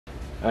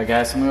Alright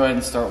guys, so I'm going to go ahead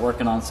and start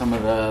working on some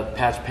of the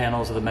patch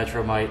panels of the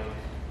Metro Mite.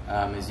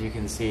 As you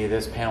can see,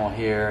 this panel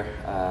here,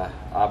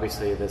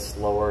 obviously this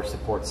lower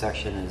support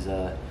section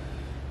is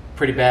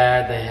pretty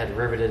bad. They had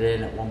riveted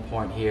in at one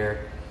point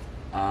here.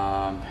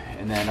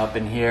 And then up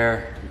in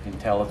here, you can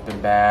tell it's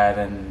been bad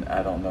and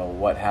I don't know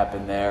what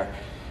happened there.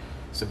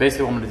 So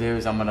basically what I'm going to do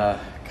is I'm going to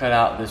cut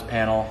out this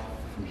panel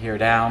from here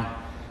down,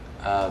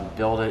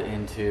 build it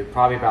into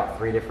probably about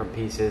 3 different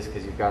pieces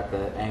because you've got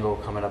the angle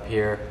coming up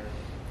here.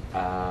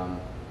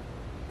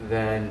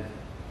 Then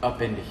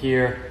up into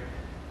here,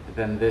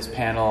 then this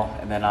panel,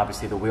 and then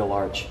obviously the wheel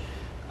arch.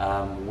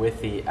 With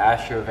the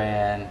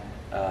Astrovan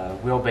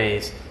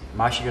wheelbase,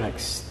 I'm actually going to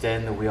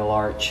extend the wheel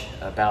arch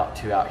about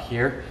to out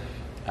here.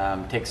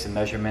 Take some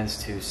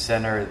measurements to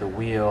center the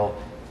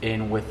wheel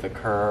in with the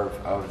curve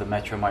of the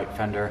Metro Mite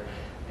fender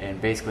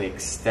and basically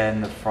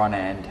extend the front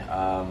end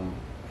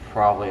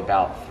probably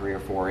about 3 or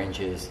 4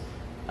 inches.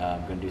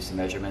 I'm going to do some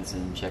measurements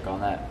and check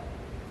on that.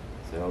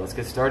 So let's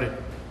get started.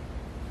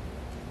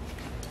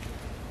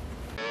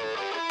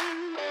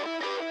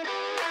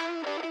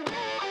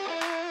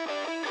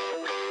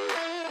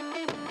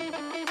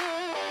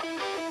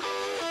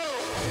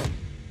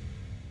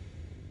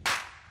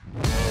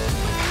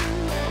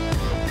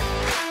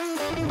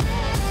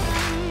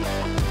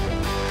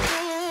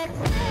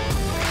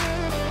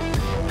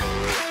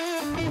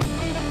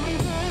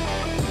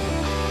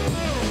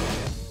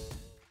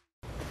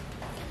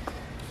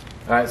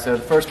 All right, so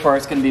the first part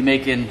is going to be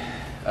making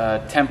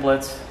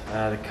templates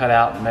to cut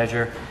out and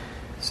measure.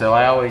 So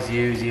I always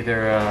use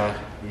either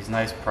these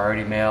nice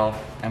priority mail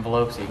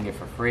envelopes that you can get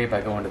for free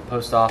by going to the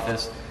post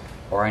office,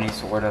 or any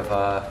sort of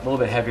a little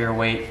bit heavier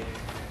weight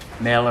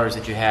mailers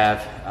that you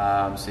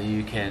have, so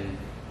you can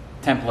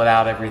template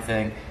out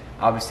everything.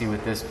 Obviously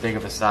with this big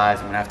of a size,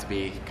 I'm going to have to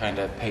be kind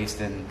of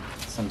pasting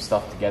some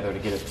stuff together to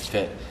get it to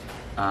fit,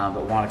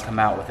 but want to come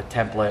out with a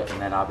template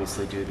and then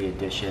obviously do the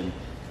addition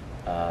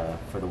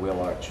for the wheel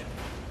arch.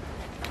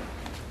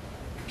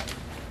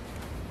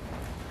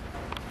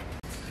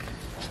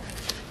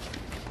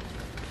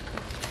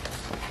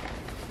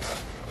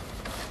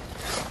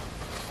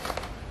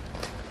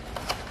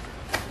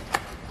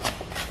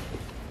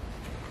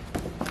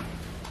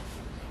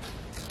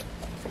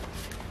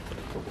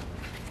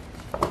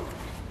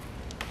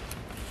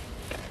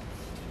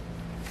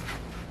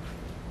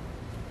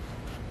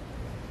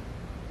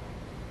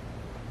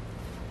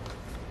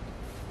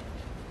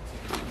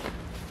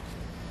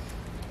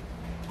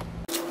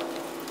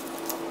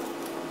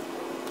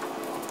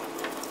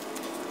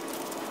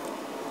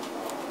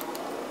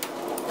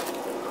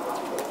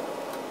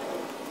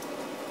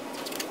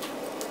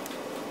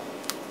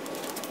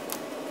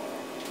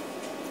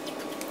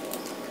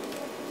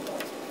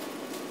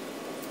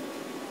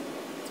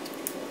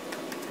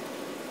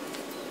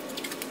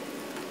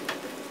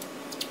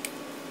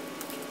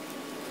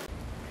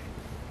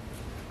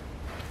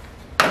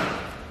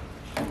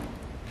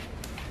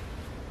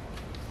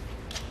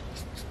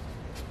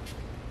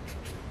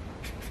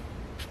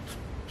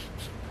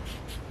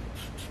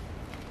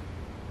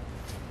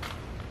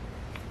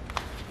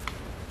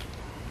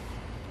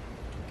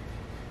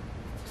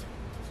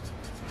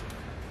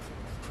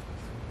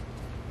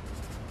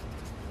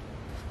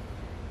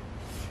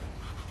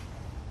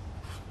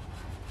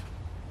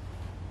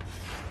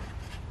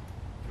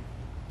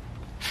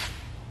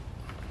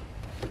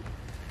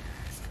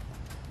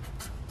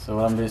 So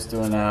what I'm just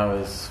doing now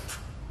is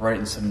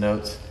writing some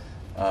notes.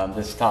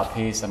 This top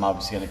piece, I'm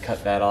obviously going to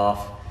cut that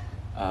off.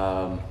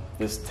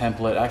 This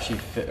template actually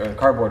fit, or the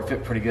cardboard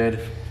fit pretty good.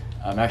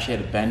 I actually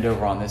had a bend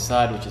over on this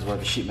side, which is where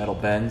the sheet metal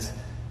bends,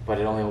 but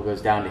it only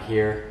goes down to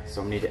here.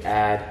 So I need to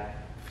add,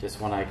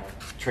 just when I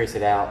trace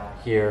it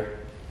out here,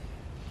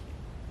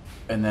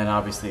 and then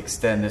obviously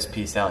extend this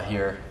piece out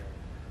here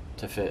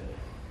to fit.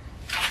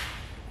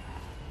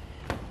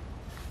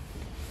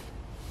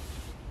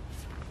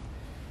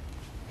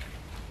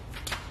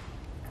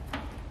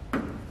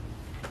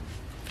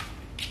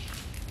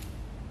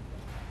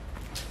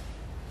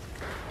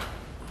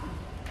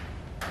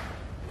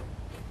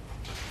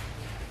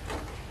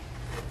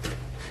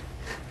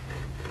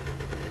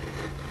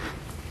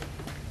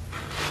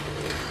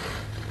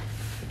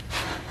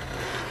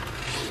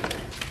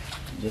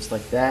 Just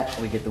like that,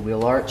 we get the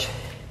wheel arch.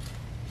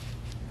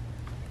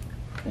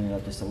 Clean it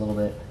up just a little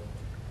bit.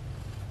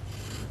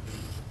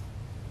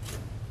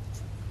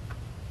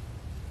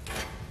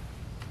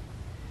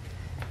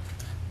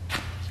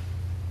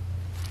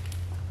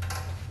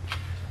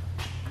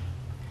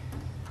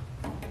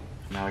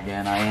 Now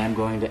again, I am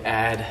going to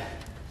add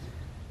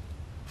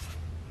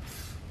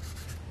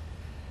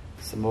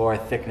some more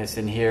thickness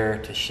in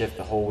here to shift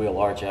the whole wheel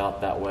arch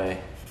out that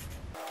way.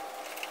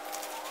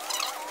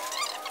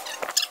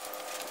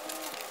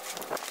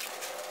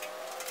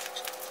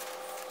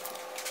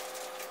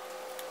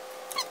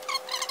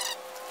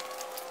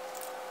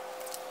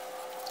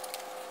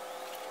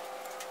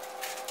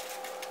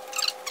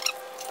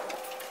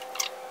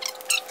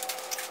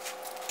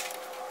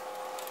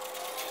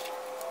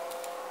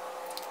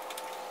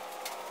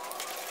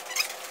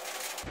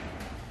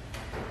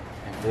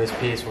 For this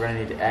piece, we're going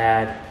to need to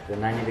add the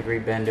 90-degree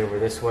bend over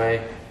this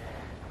way,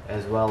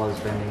 as well as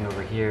bending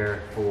over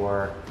here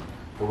for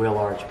the wheel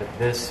arch. But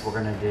this, we're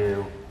going to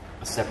do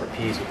a separate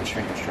piece with the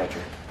shrinker stretcher.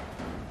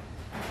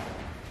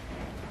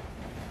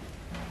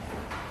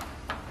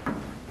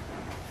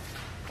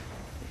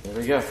 There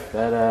we go.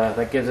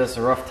 That gives us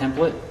a rough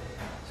template.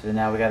 So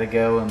now we got to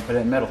go and put it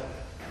in metal.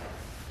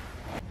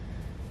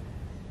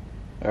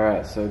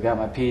 Alright, so got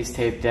my piece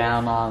taped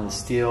down on the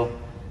steel.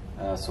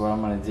 So what I'm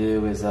going to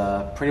do is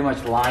pretty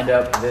much lined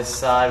up this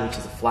side, which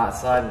is the flat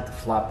side, with the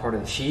flat part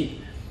of the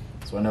sheet.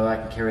 So I know I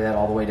can carry that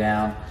all the way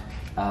down.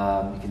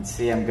 You can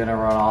see I'm going to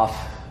run off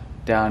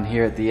down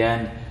here at the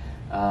end.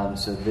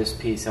 So this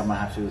piece, I'm going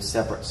to have to do a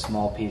separate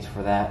small piece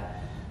for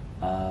that.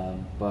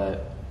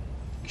 But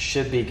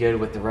should be good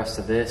with the rest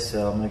of this.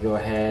 So I'm going to go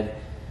ahead,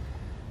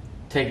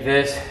 take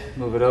this,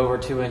 move it over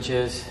 2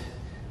 inches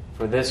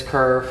for this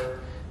curve,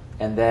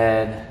 and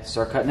then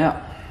start cutting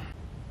out.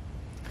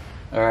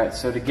 Alright,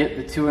 so to get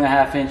the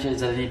 2.5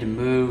 inches, I need to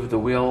move the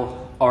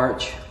wheel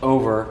arch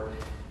over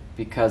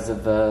because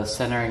of the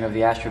centering of the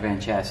Astrovan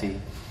chassis.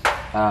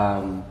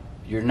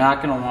 You're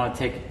not going to want to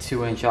take a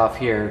 2-inch off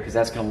here because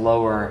that's going to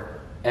lower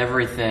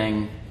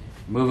everything,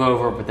 move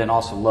over, but then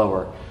also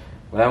lower.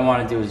 What I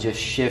want to do is just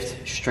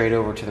shift straight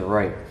over to the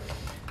right.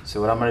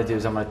 So what I'm going to do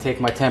is I'm going to take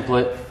my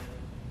template,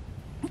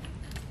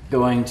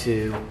 going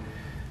to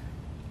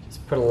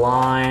just put a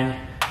line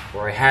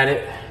where I had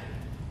it,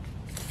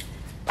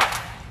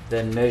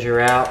 then measure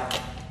out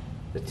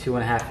the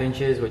 2.5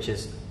 inches, which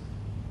is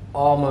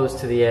almost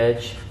to the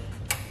edge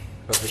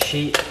of the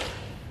sheet.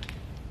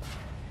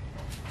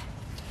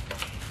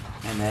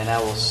 And then I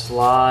will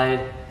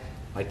slide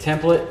my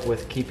template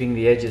with keeping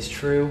the edges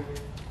true.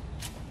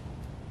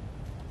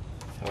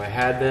 So I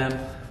had them.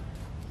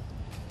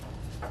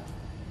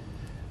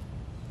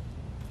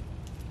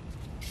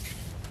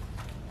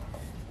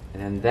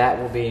 And then that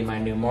will be my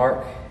new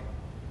mark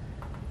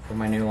for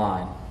my new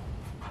line.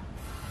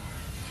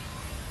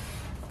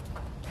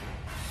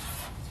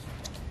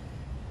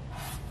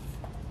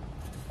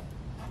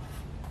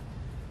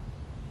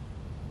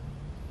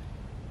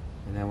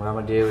 And then what I'm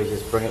going to do is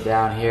just bring it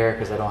down here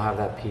because I don't have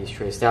that piece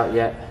traced out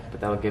yet, but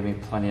that'll give me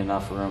plenty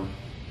enough room.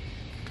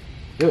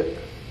 Do it.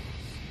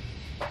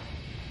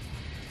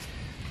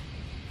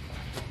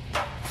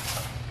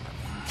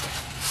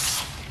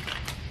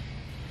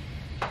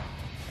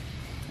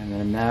 And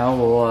then now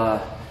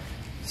we'll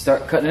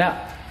start cutting it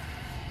out.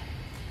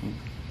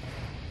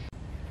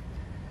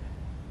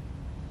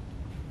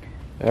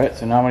 Alright,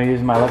 so now I'm going to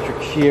use my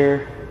electric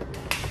shear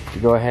to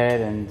go ahead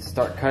and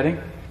start cutting.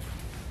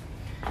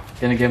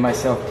 Going to give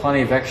myself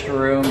plenty of extra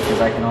room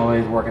because I can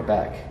always work it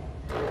back.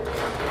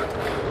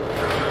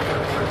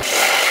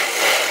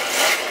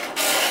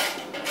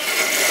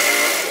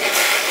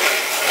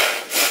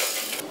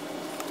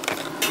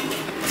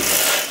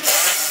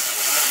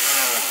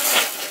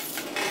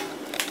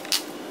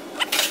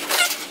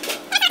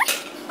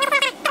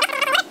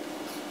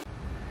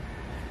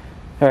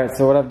 Alright,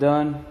 so what I've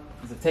done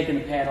is I've taken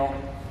the panel,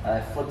 I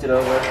flipped it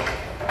over,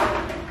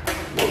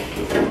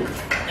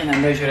 and I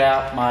measured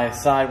out my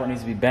side, what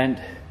needs to be bent,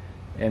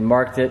 and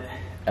marked it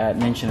at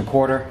 1.25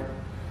 inches.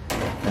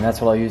 And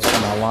that's what I'll use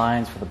for my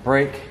lines for the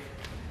brake.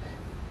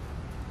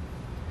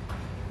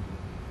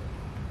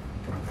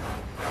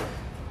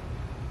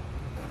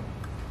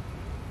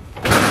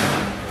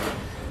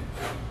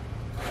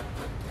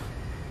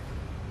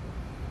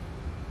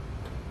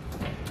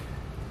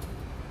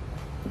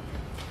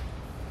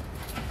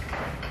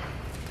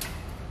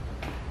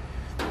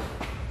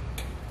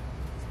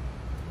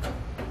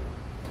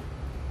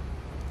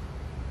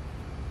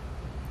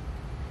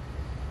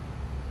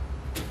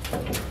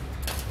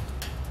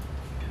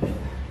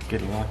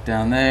 Get it locked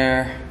down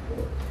there.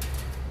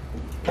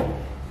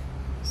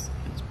 Let's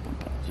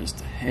bump out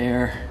just a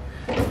hair.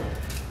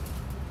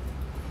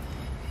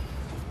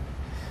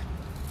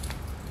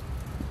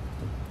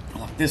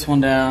 Lock this one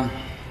down.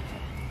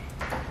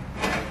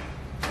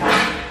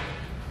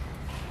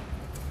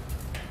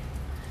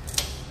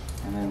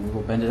 And then we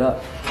will bend it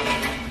up.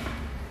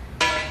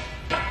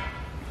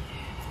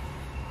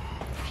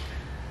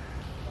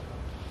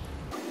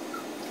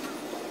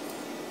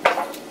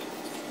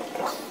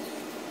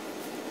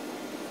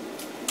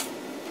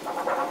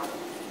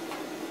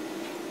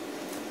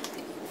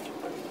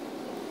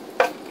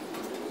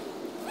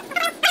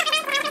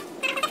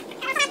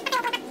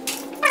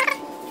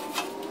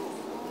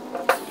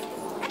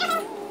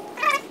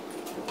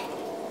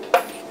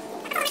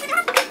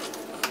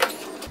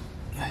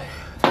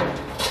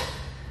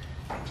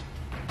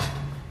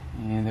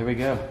 And there we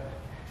go.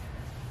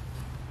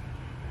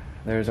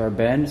 There's our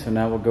bend. So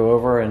now we'll go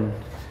over and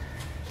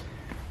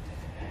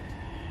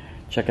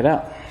check it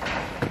out.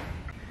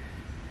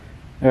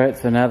 All right,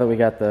 so now that we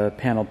got the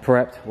panel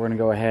prepped, we're gonna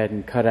go ahead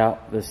and cut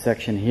out this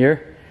section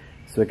here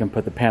so we can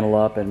put the panel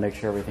up and make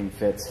sure everything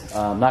fits.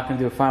 I'm not gonna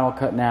do a final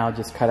cut now,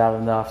 just cut out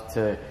enough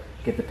to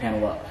get the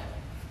panel up.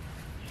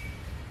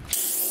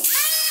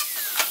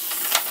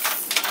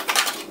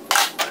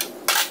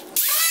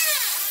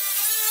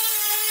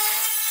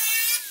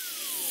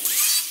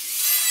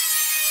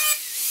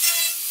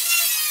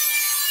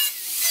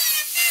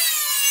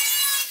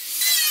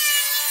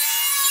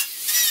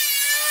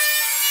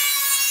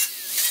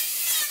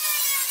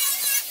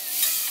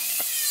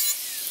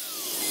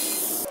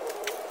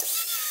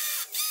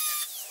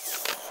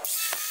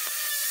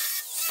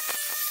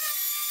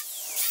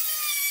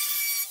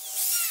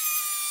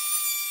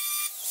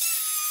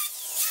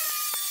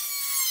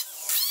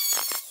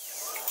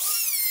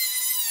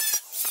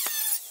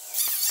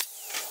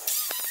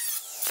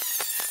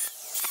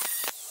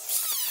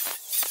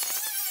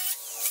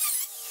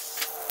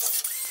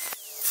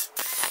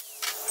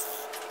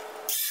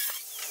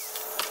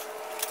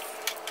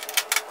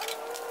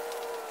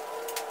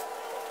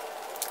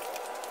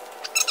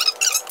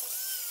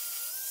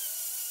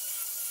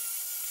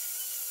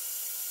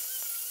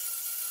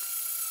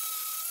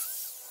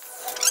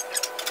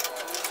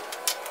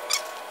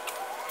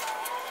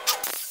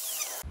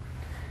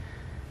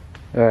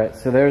 All right,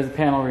 so there's the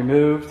panel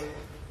removed.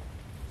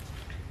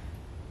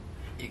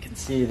 You can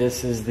see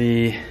this is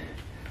the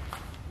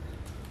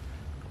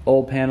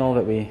old panel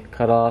that we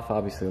cut off.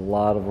 Obviously a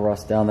lot of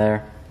rust down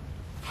there.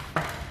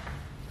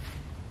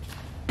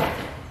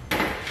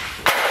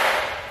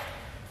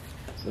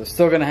 So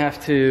still gonna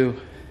have to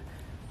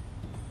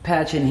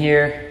patch in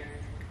here,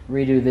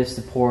 redo this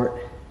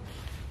support,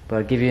 but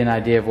I'll give you an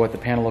idea of what the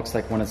panel looks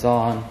like when it's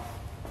on.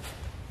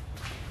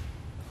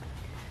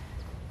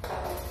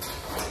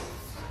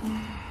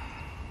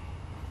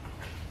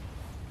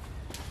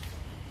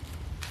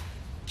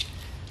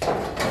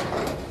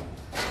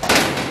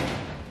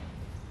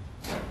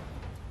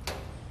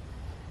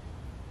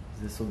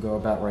 This will go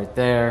about right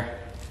there.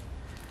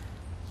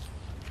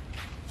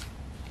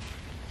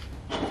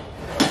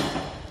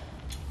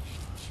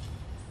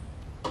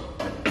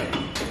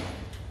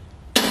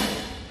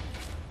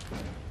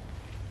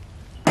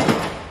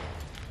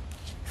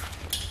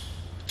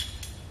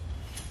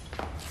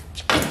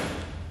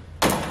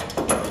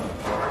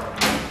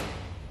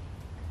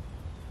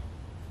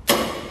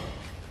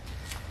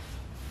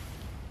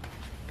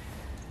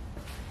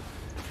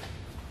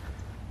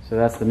 So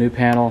that's the new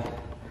panel,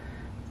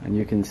 and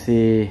you can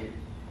see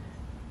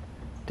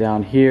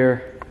down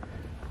here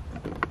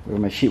where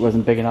my sheet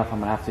wasn't big enough, I'm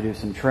gonna have to do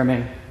some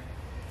trimming.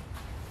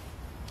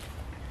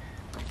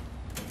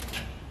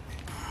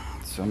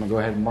 So I'm gonna go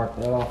ahead and mark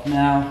that off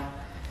now.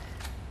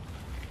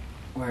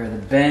 Where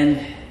the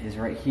bend is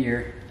right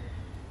here.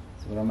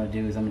 So what I'm gonna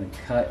do is I'm gonna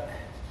cut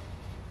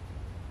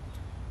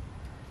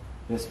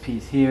this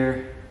piece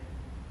here.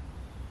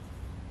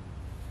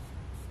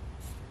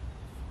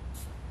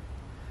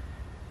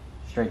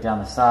 Straight down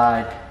the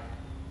side.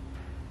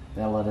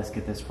 That'll let us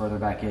get this further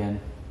back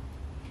in.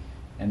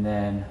 And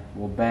then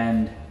we'll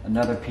bend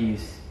another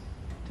piece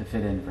to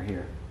fit in for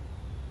here.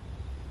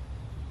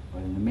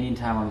 But in the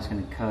meantime, I'm just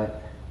going to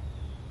cut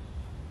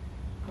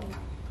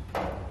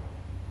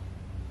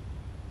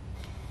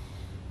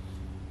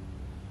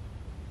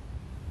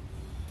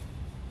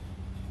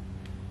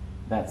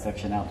that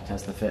section out to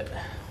test the fit.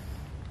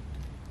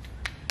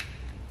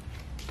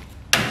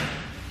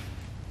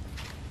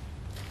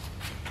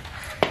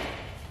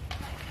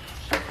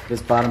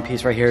 This bottom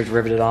piece right here is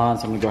riveted on,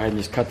 so I'm gonna go ahead and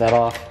just cut that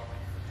off.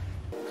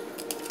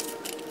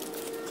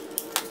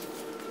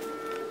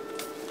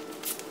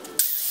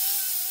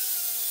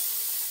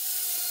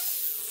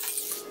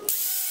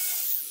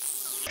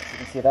 You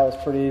can see that was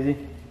pretty easy.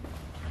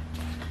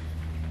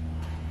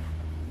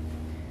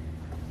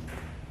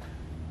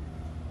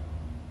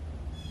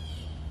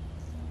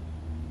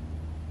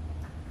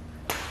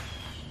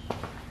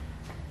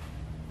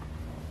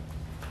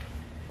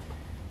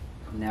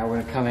 Now we're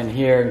gonna come in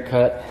here and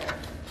cut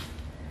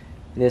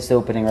this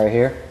opening right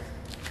here.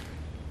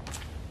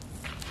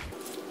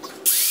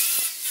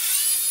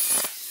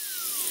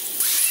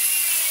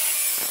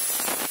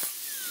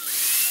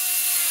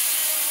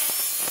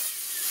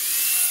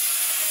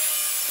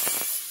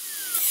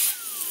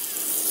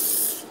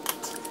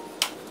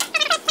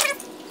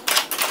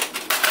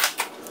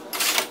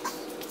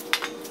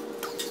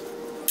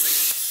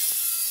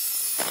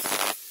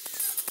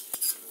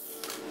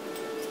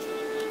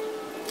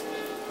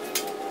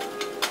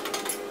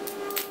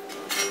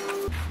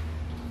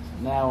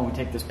 Now when we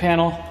take this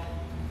panel,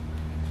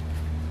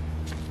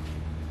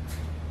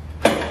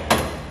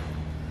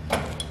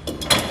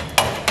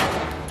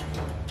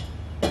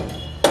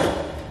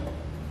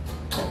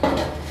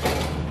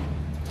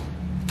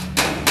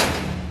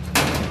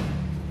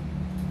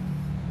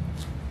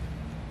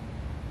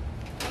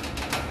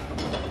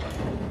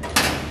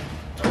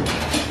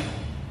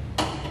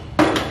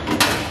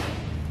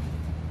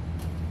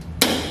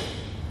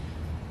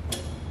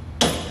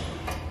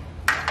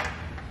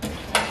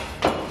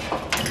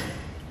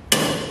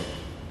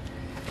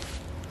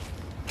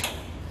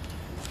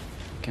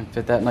 can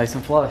fit that nice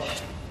and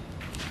flush.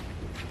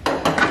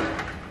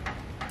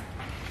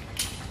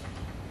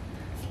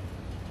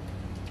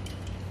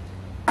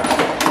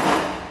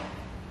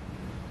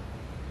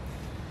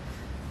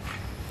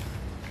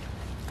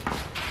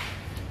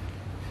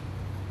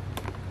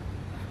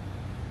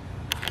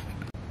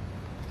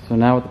 So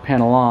now with the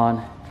panel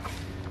on,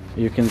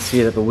 you can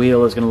see that the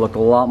wheel is going to look a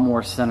lot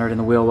more centered in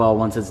the wheel well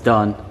once it's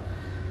done.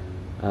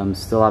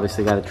 Still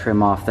obviously got to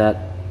trim off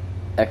that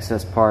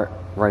excess part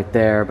right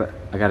there, but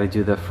I got to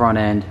do the front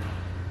end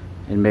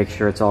and make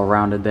sure it's all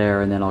rounded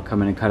there, and then I'll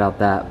come in and cut out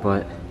that.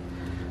 But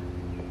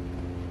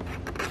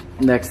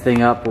next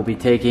thing up, we'll be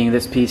taking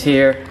this piece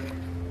here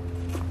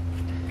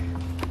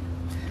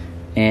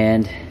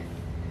and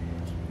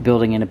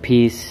building in a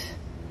piece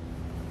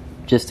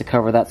just to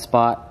cover that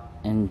spot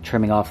and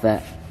trimming off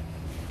that.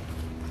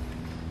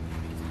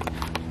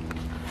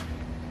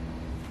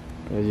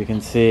 As you can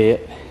see,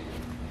 it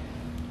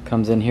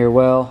comes in here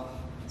well.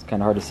 It's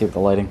kind of hard to see with the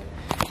lighting,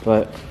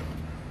 but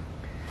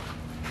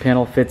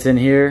panel fits in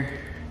here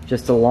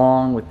just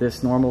along with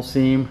this normal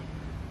seam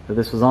that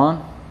this was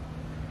on.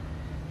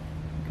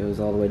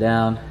 Goes all the way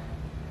down,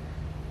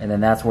 and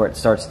then that's where it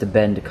starts to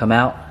bend to come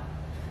out.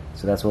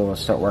 So that's what we'll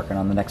start working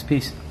on the next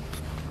piece.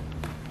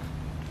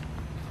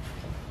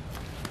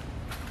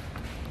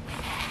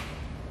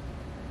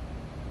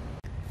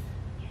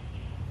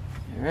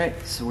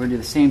 Alright, so we're gonna do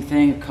the same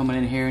thing, coming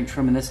in here and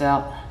trimming this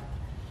out.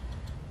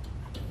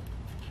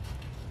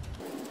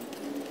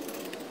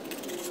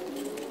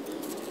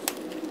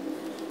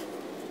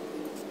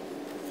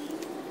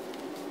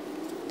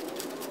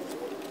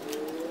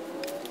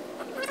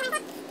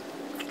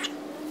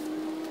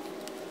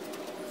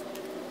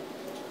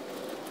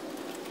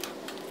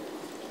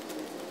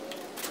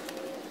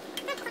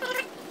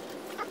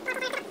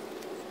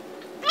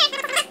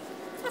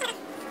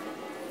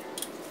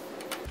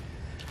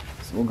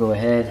 So we'll go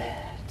ahead,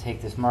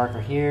 take this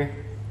marker here.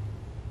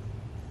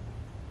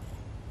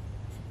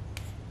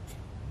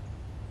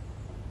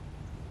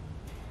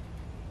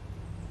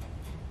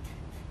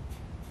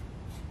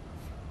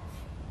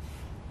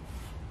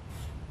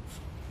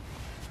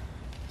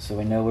 So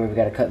we know where we've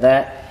got to cut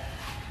that.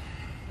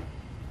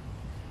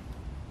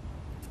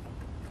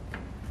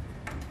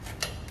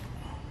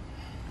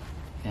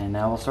 And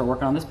now we'll start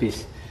working on this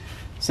piece.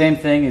 Same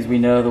thing as we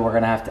know that we're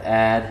going to have to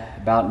add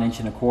about 1.25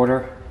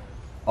 inches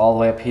all the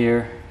way up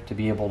here to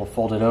be able to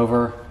fold it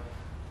over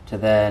to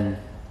then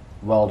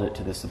weld it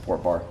to the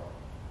support bar.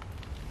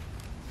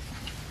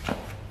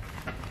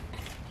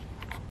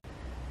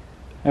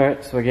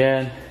 Alright, so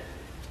again,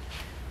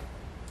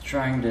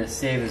 trying to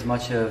save as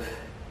much of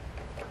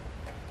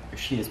your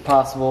sheet as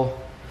possible.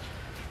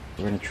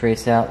 We're going to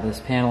trace out this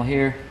panel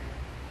here,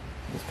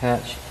 this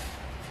patch.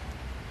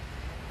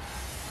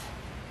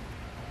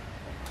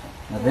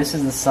 Now this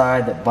is the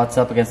side that butts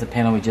up against the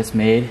panel we just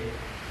made.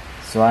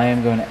 So I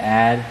am going to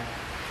add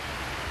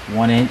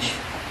 1 inch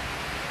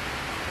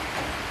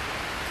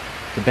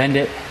to bend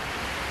it,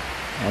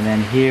 and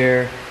then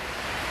here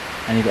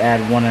I need to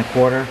add 1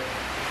 1/4.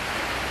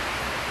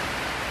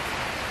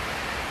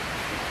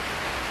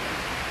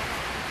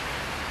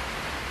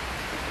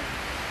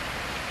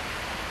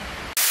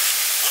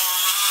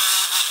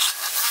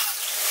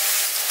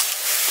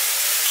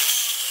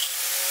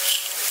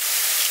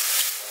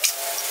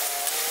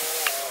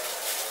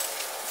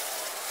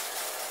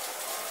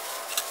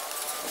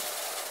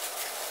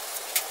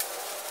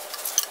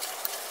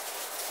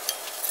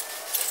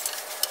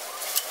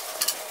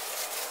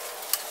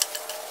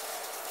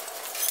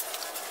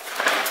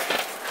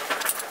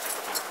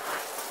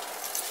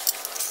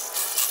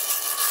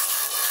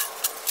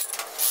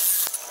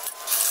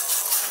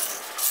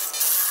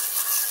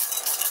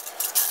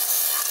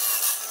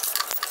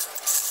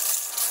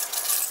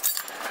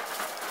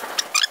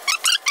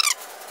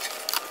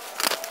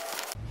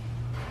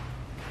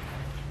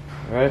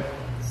 Alright,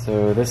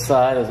 so this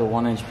side is a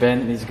 1 inch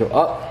bend, it needs to go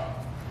up.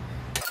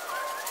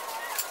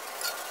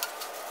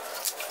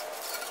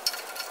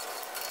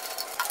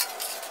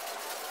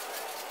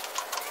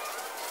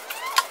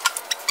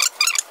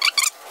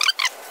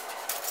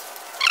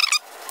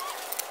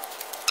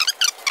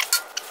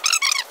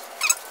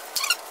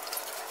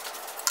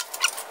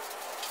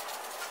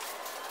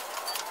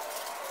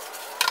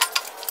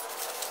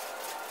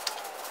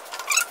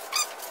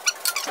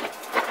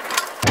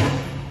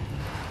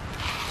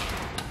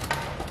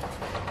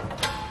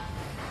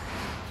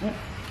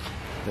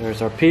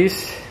 There's our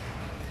piece.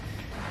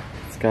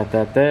 It's got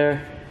that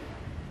there.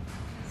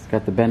 It's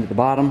got the bend at the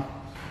bottom.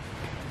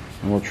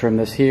 And we'll trim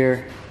this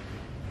here.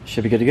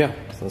 Should be good to go.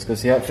 So let's go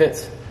see how it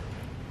fits.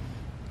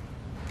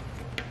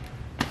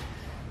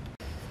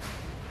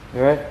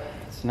 Alright,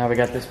 so now we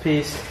got this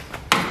piece.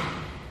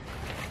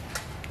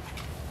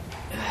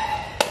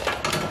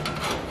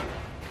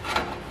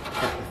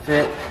 Got the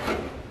fit.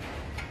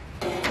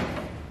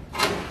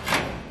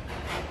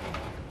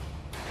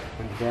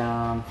 Put it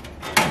down.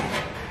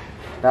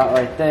 About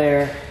right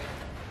there.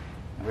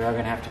 And we are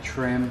going to have to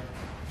trim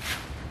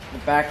the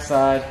back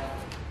side.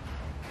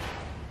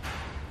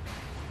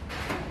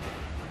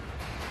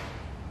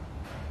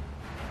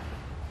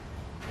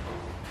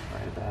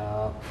 Right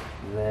about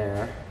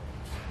there.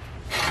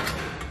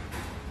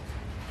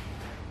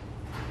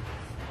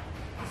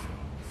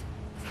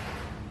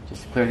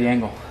 Just to clear the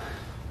angle.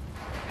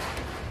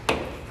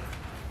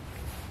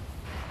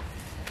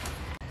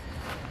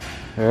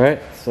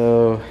 Alright,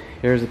 so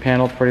here's the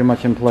panel pretty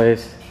much in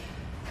place.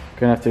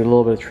 Gonna have to do a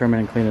little bit of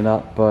trimming and clean it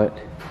up, but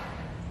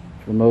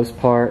for the most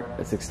part,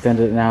 it's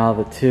extended now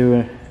the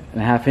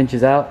 2.5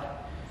 inches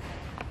out.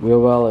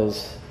 Wheel well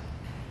is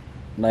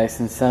nice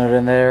and centered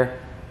in there.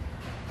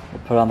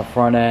 We'll put it on the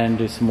front end,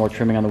 do some more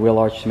trimming on the wheel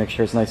arch to make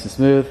sure it's nice and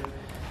smooth.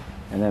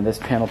 And then this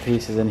panel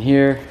piece is in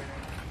here.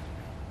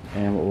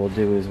 And what we'll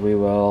do is we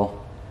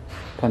will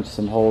punch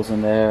some holes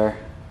in there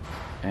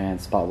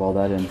and spot weld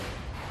that in.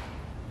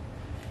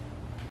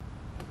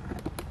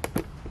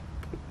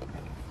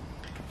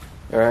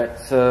 Alright,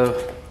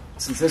 so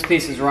since this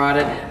piece is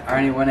rotted, I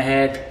already went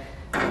ahead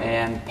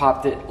and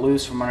popped it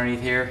loose from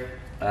underneath here.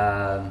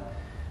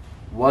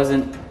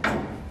 Wasn't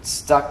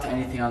stuck to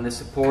anything on this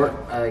support.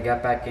 I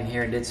got back in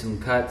here and did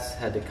some cuts.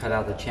 Had to cut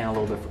out the channel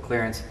a little bit for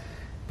clearance.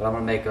 But I'm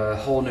going to make a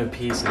whole new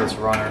piece of this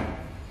runner.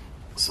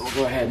 So we'll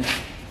go ahead and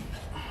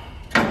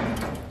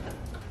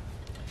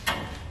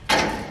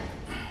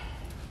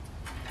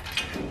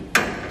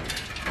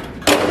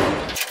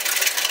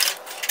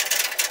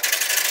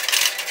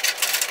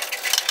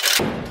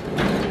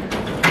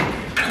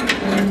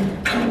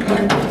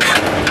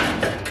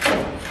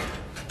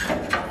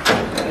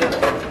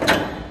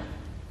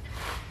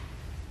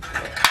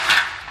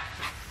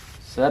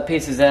So that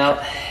piece is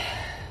out.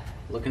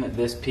 Looking at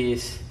this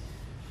piece,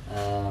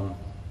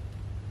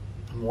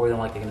 more than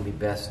likely going to be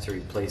best to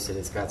replace it.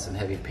 It's got some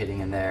heavy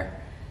pitting in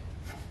there,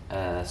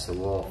 so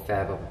we'll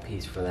fab up a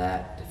piece for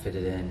that to fit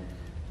it in.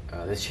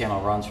 This channel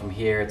runs from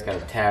here. It's got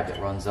a tab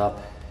that runs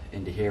up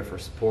into here for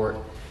support,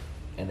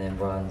 and then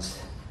runs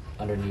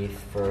underneath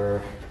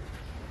for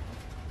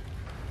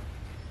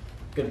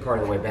a good part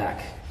of the way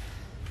back.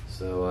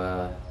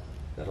 So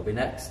that'll be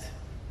next.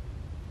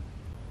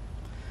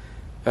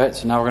 All right,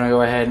 so now we're gonna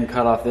go ahead and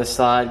cut off this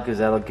side because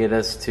that'll get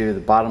us to the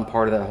bottom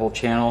part of that whole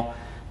channel,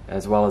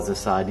 as well as this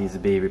side needs to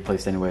be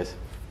replaced anyways.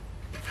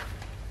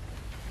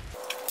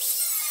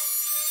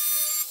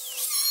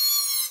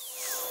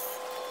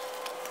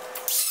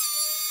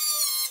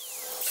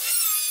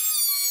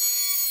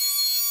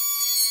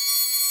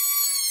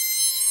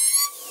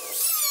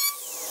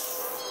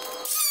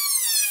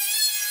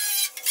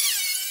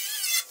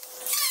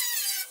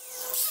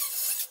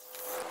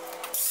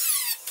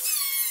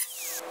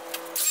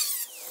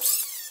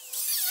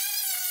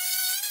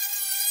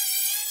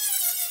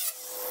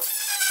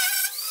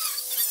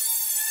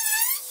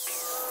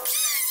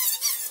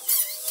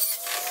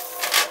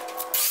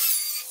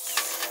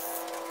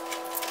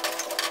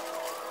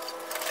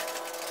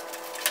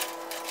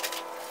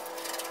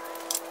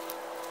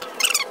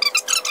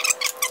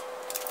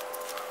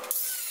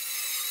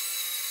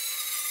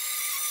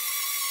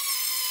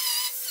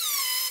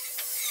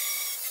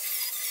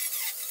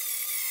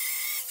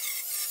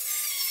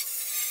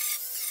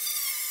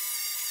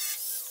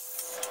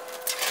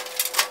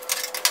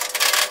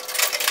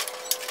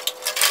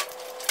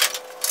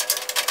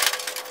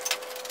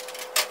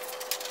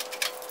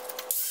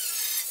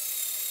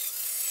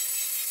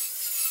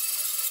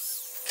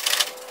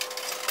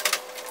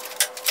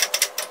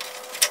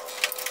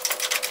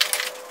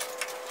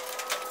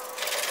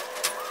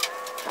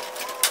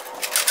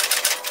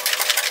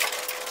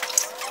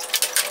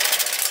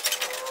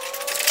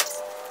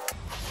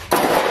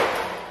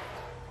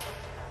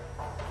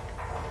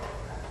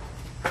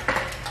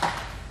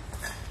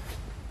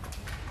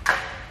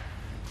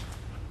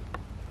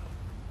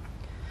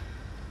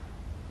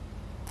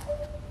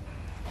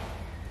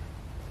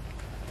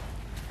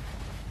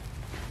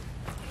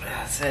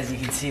 So as you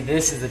can see,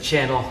 this is the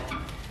channel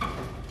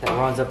that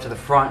runs up to the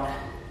front.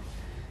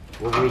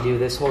 We'll redo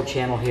this whole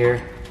channel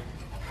here.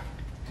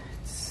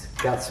 It's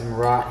got some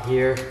rot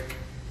here,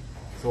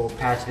 so we'll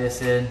patch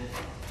this in.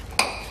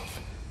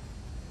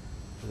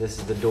 This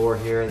is the door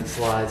here that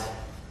slides.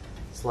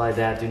 Slide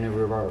that, do new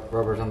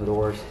rubbers on the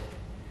doors.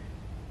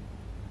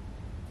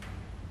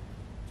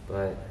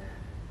 But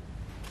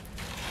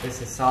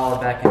this is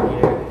solid back in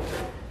here.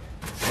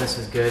 So this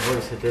is good. We'll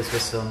just hit this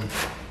with some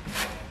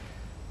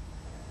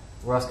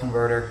rust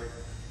converter.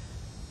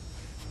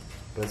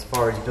 But as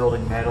far as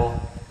building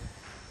metal,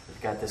 we've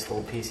got this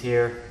little piece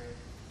here,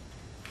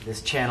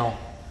 this channel,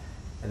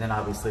 and then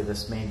obviously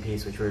this main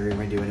piece, which we're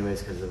going to do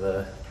anyways because of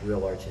the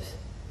wheel arches.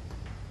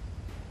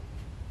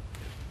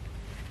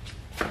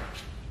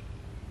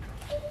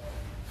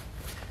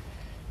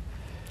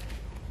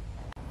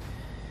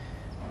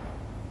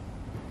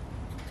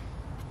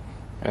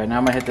 Alright, now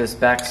I'm going to hit this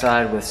back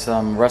side with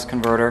some rust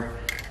converter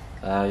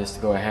just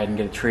to go ahead and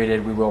get it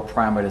treated. We will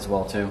prime it as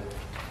well too.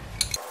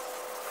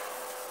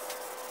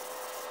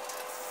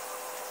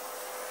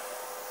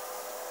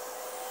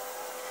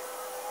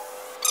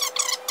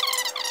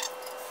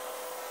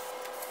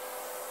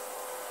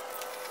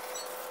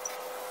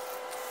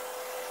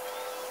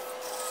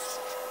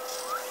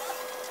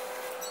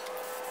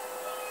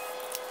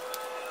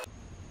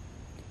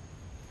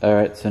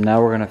 Alright, so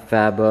now we're going to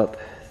fab up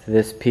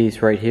this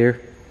piece right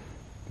here,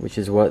 which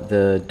is what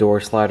the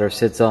door slider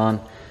sits on.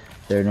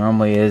 There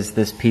normally is,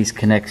 this piece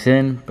connects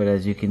in, but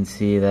as you can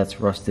see, that's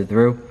rusted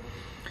through.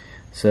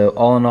 So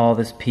all in all,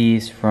 this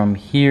piece from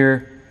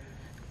here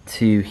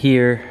to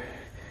here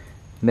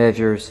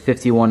measures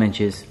 51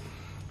 inches.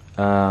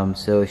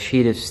 So a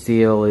sheet of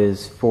steel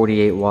is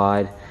 48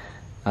 wide.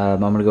 I'm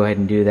going to go ahead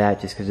and do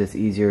that just because it's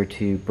easier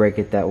to break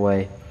it that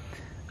way.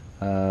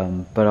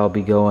 But I'll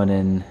be going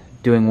and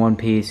doing one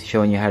piece,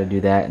 showing you how to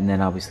do that, and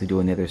then obviously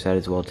doing the other side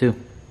as well too.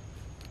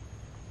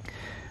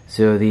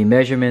 So the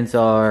measurements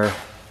are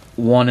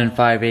 1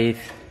 5/8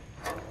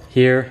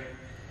 here.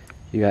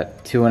 You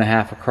got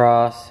 2.5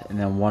 across, and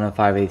then 1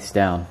 5/8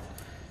 down.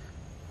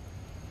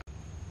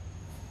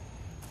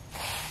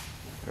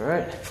 All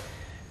right.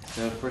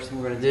 So first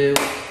thing we're gonna do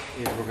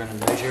is we're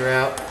gonna measure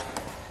out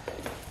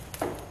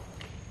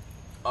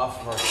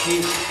off of our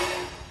sheet.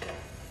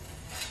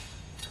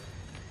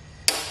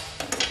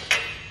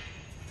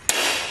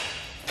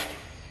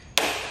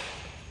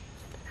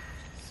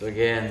 So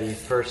again, the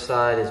first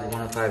side is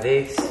 1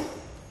 5/8.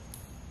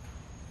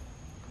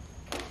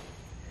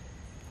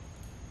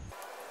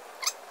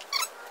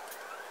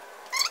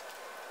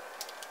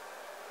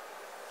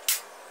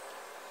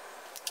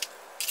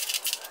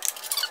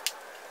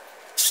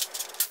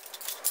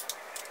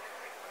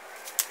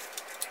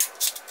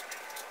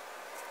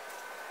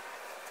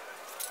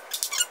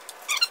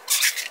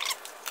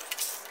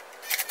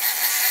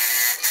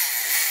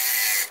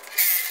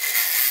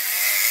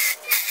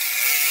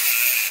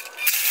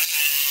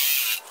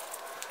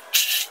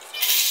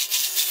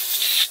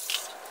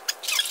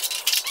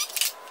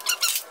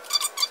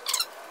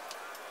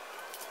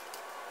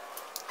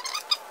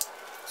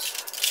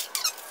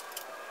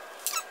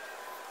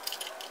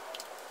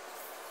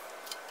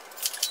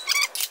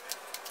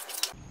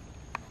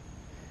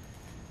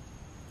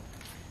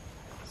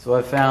 So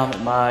I found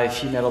that my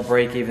sheet metal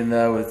brake, even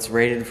though it's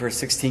rated for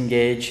 16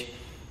 gauge,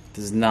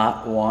 does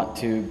not want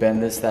to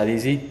bend this that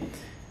easy.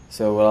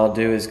 So what I'll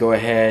do is go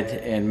ahead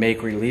and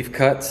make relief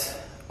cuts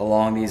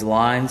along these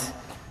lines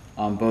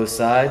on both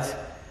sides.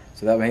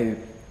 So that way,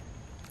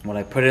 when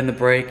I put it in the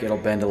brake, it'll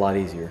bend a lot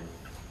easier.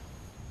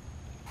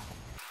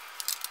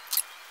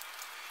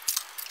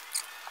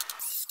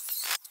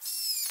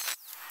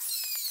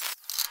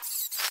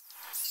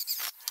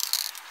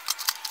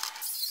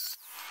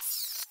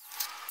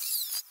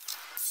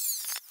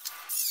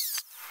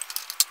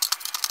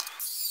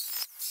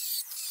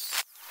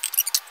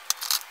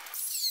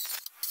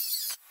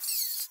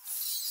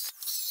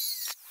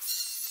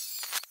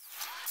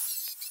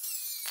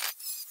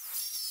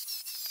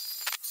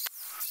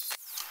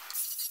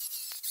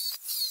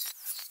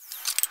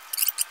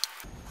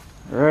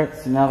 Alright,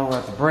 so now that we're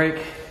at the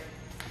brake,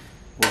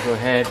 we'll go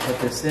ahead and put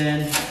this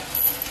in.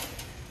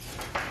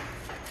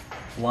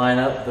 Line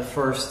up the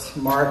first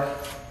mark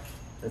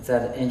that's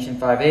at 1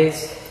 5/8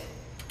 inches.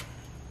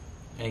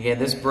 And again,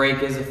 this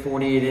brake is a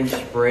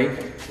 48-inch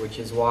brake, which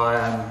is why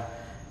I'm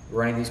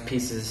running these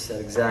pieces at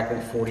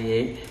exactly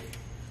 48.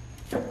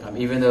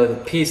 Even though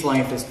the piece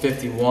length is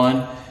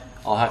 51,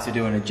 I'll have to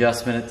do an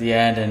adjustment at the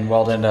end and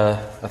weld in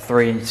a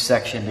 3-inch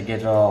section to get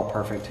it all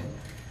perfect.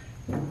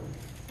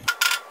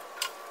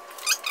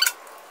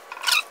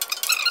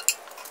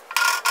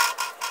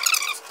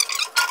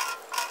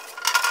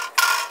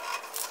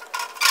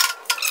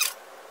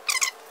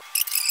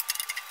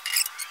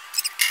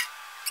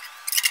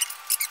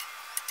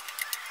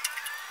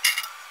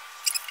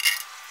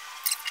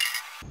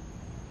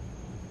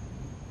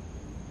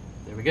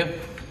 There we go.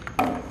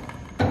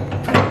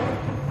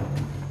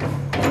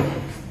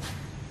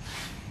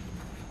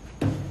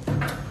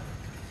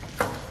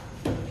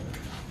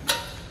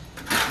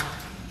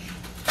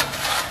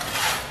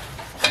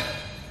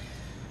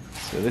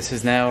 So this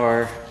is now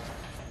our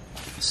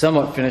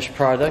somewhat finished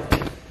product.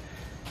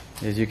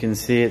 As you can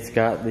see, it's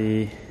got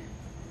the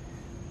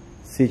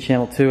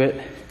C-channel to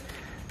it.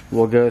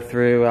 We'll go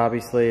through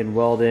obviously and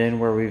weld in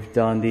where we've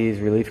done these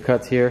relief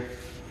cuts here.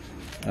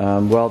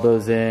 Weld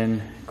those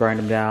in, grind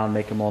them down,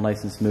 make them all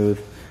nice and smooth.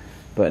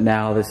 But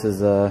now this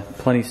is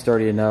plenty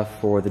sturdy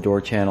enough for the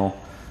door channel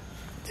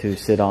to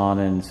sit on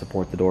and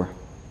support the door.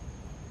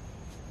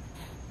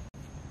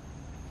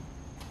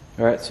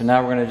 Alright, so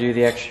now we're going to do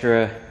the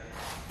extra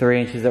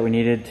 3 inches that we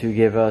needed to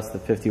give us the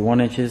 51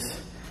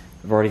 inches.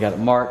 I've already got it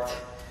marked.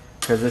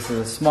 Because this is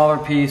a smaller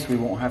piece, we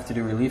won't have to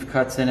do relief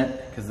cuts in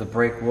it because the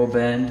brake will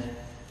bend.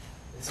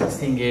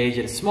 16 gauge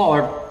at a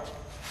smaller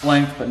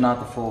length, but not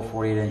the full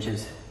 48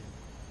 inches.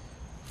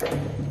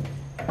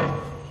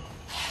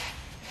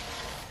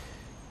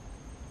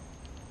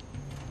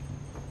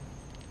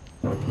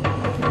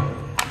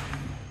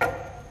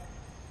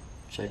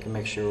 Check and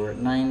make sure we're at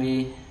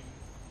 90.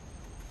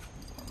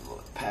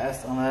 Look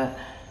past on that.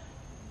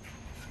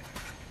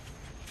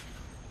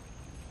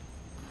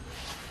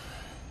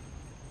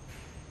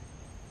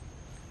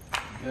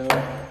 Go.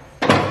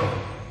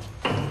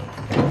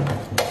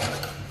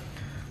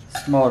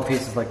 Smaller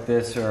pieces like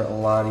this are a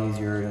lot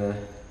easier to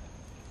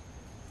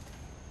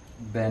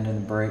bend in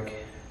the brake.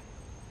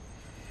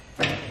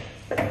 There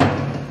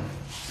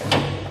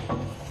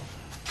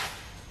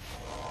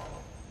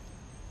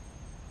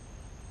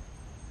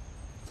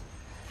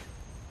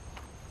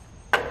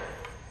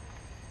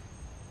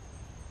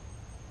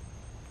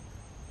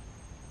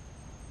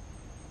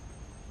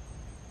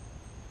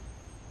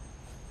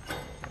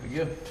we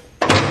go.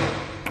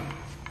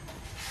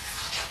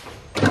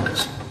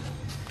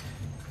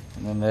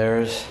 And then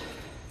there's,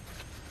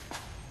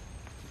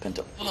 bent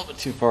up a little bit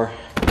too far.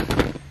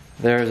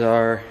 There's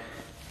our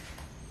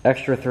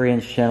extra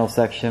 3-inch channel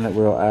section that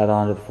we'll add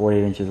on to the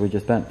 48 inches we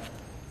just bent.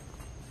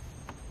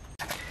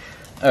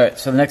 Alright,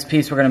 so the next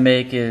piece we're going to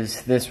make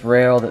is this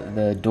rail that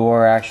the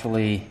door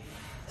actually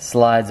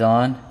slides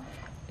on.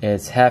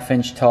 It's 1/2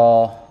 inch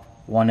tall,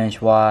 1 inch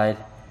wide,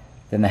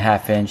 then the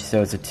 1/2 inch,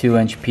 so it's a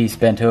 2-inch piece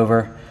bent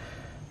over.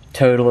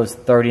 Total is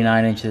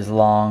 39 inches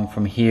long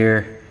from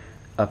here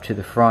up to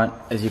the front.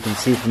 As you can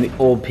see from the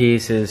old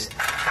pieces,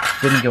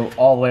 didn't go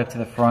all the way up to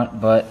the front,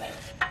 but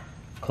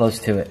close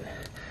to it.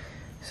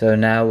 So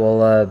now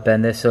we'll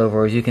bend this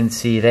over. As you can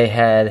see, they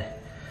had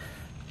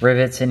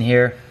rivets in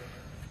here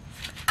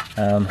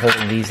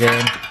holding these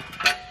in.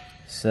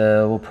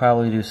 So we'll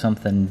probably do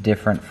something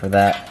different for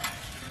that,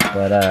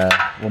 but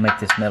we'll make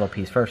this metal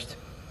piece first.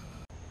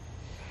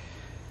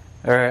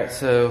 Alright,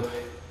 so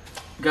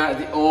got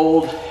the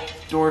old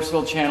door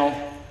sill channel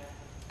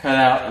cut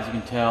out, as you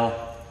can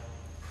tell.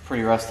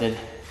 Pretty rusted.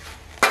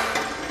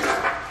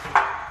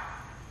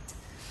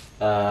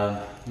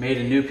 Made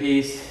a new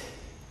piece.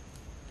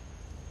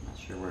 Not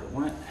sure where it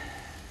went.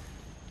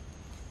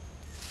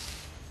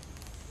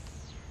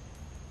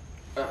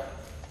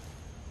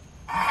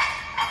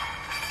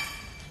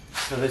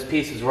 So this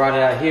piece is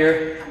rotted out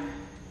here.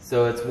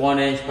 So it's 1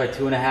 inch by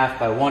 2.5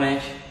 by 1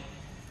 inch.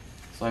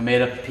 So I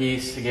made up a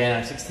piece again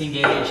on 16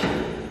 gauge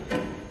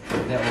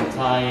that will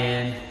tie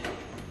in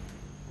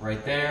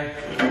right there.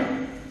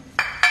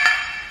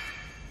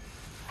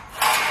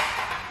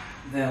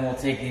 Then we'll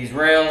take these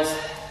rails,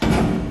 put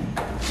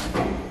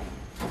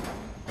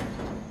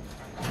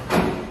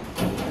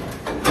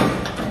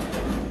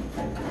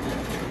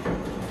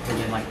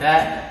it in like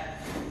that.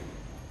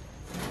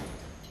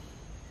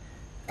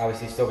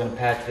 Obviously still going to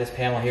patch this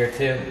panel here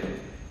too,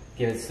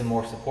 give it some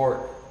more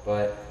support,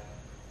 but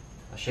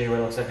I'll show you what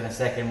it looks like in a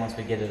second once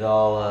we get it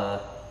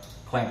all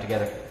clamped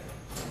together.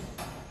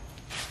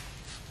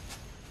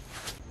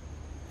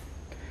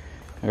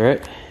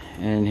 Alright,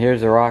 and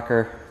here's the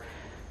rocker.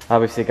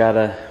 Obviously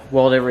gotta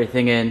weld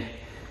everything in,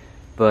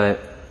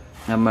 but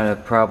I'm gonna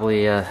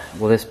probably, well,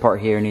 this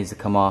part here needs to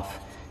come off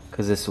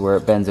because this is where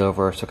it bends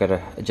over, so I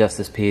gotta adjust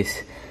this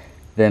piece,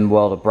 then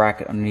weld a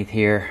bracket underneath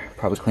here,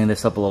 probably clean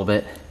this up a little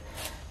bit.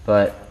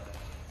 But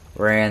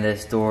ran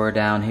this door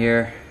down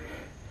here,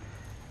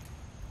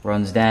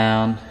 runs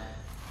down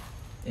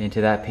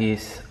into that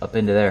piece, up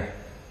into there.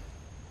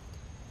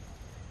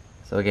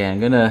 So again,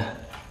 I'm gonna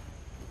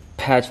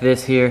patch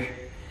this here.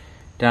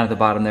 Down at the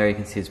bottom there, you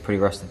can see it's pretty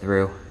rusted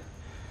through.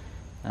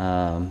 Do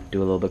a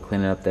little bit of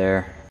cleaning up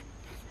there.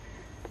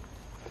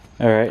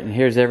 All right, and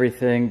here's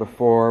everything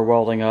before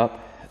welding up.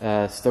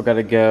 Still got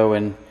to go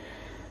and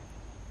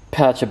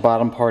patch a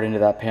bottom part into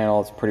that panel.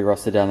 It's pretty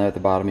rusted down there at the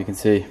bottom, you can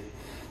see.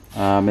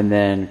 And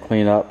then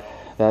clean up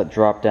that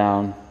drop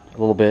down a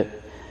little bit.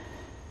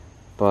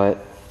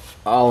 But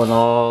all in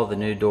all, the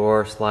new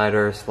door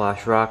slider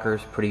slash rocker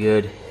is pretty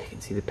good. You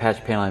can see the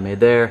patch panel I made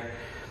there.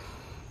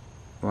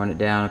 Run it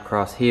down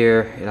across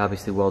here. It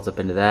obviously welds up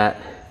into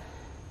that.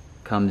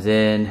 Comes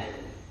in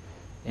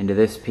into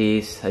this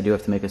piece. I do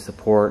have to make a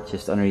support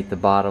just underneath the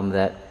bottom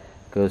that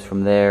goes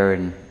from there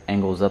and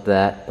angles up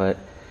that, but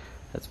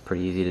that's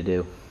pretty easy to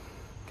do.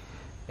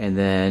 And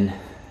then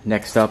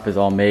next up is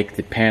I'll make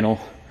the panel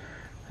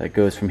that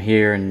goes from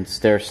here and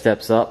stair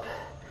steps up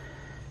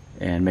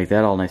and make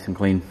that all nice and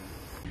clean.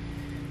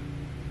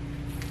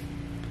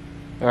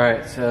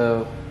 Alright,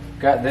 so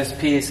got this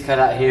piece cut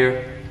out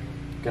here.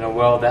 Gonna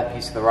weld that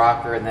piece of the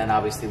rocker and then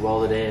obviously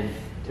weld it in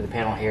to the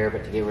panel here,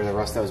 but to get rid of the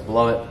rust that was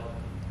below it.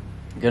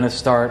 I'm gonna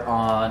start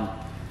on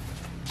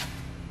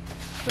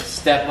the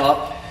step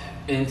up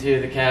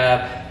into the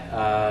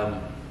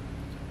cab.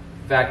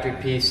 Factory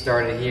piece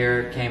started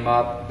here, came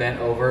up, bent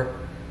over.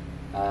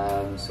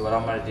 So what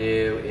I'm gonna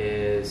do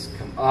is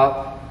come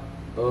up,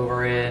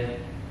 over in,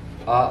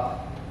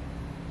 up,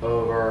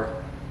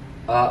 over,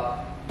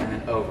 up, and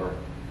then over.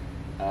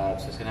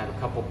 So it's gonna have a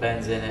couple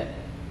bends in it.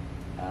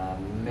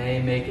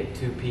 May make it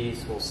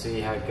two-piece. We'll see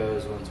how it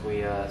goes once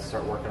we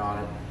start working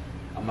on it.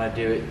 I'm going to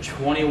do it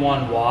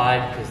 21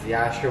 wide because the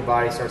Astro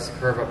body starts to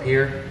curve up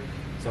here.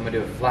 So I'm going to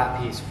do a flat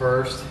piece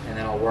first, and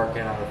then I'll work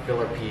in on a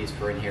filler piece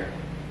for in here.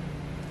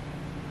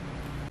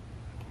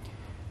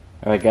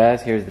 Alright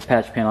guys, here's the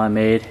patch panel I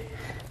made.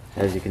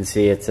 As you can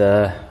see, it's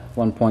a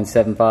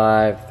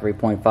 1.75,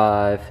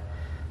 3.5,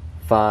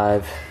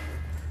 5,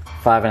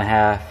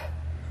 5.5,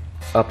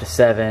 up to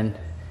 7,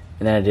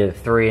 and then I did a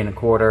 3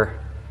 1/4.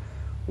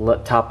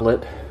 Top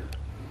lip,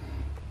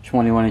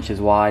 21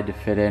 inches wide to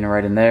fit in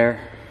right in there.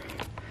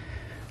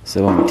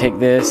 So when we take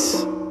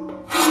this,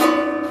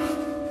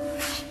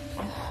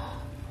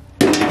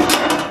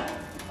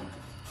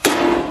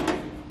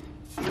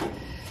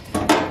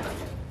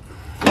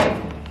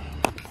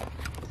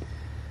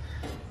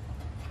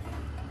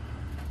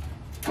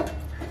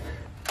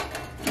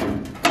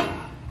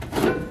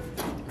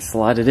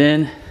 slide it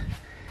in.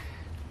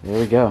 There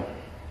we go.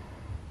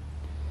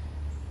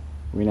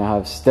 We now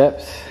have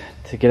steps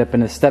to get up in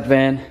the step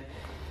van.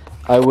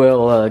 I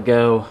will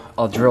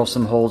I'll drill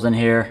some holes in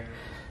here,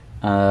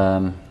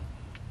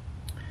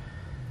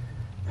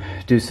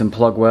 do some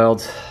plug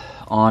welds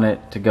on it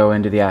to go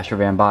into the Astro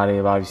van body.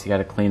 I've obviously got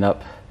to clean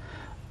up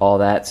all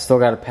that. Still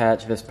got to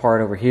patch this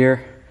part over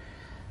here,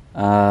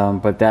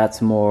 but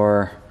that's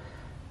more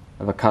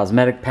of a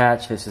cosmetic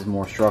patch. This is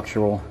more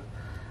structural,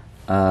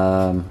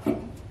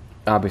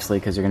 obviously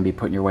because you're going to be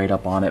putting your weight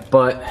up on it.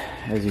 But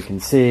as you can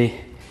see,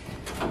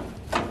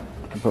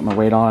 I put my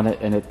weight on it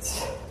and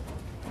it's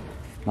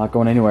not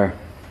going anywhere.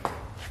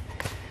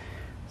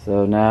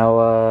 So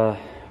now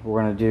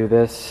we're going to do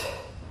this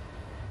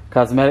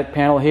cosmetic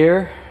panel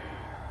here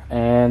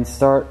and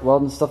start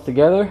welding stuff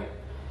together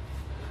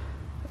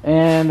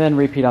and then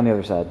repeat on the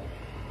other side.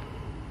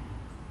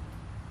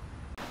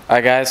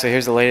 Alright guys, so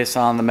here's the latest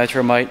on the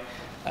Metro Mite.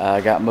 I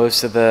got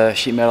most of the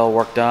sheet metal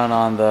work done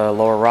on the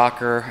lower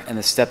rocker and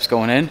the steps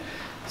going in.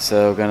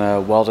 So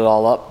gonna weld it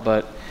all up,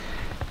 but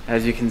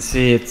as you can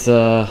see, it's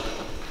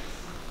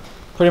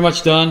pretty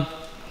much done.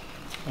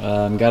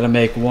 Got to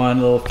make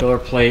one little filler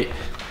plate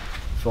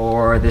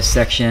for this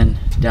section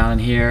down in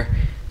here,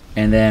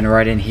 and then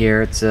right in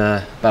here it's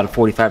about a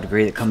 45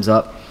 degree that comes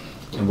up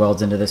and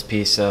welds into this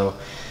piece. So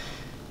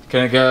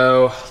gonna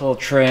go a little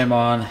trim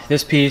on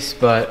this piece,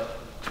 but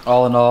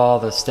all in all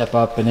the step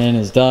up and in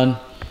is done.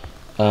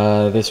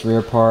 This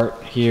rear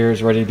part here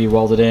is ready to be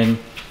welded in,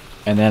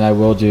 and then I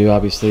will do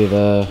obviously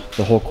the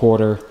whole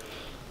quarter.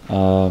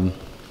 From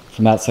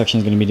that section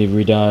is going to be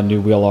redone,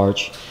 new wheel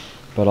arch,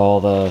 but all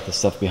the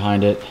stuff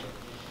behind it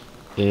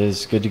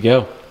is good to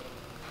go.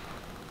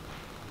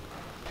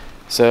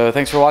 So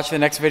thanks for watching the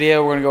next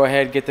video. We're gonna go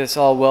ahead and get this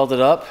all welded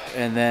up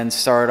and then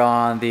start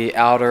on the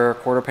outer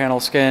quarter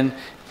panel skin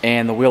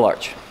and the wheel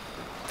arch.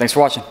 Thanks for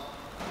watching.